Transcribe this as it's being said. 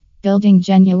Building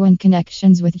genuine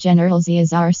connections with General Z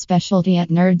is our specialty at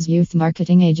Nerds Youth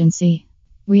Marketing Agency.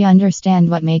 We understand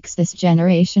what makes this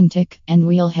generation tick, and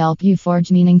we'll help you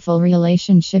forge meaningful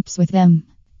relationships with them.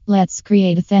 Let's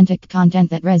create authentic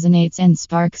content that resonates and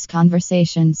sparks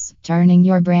conversations, turning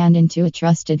your brand into a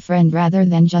trusted friend rather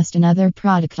than just another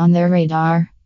product on their radar.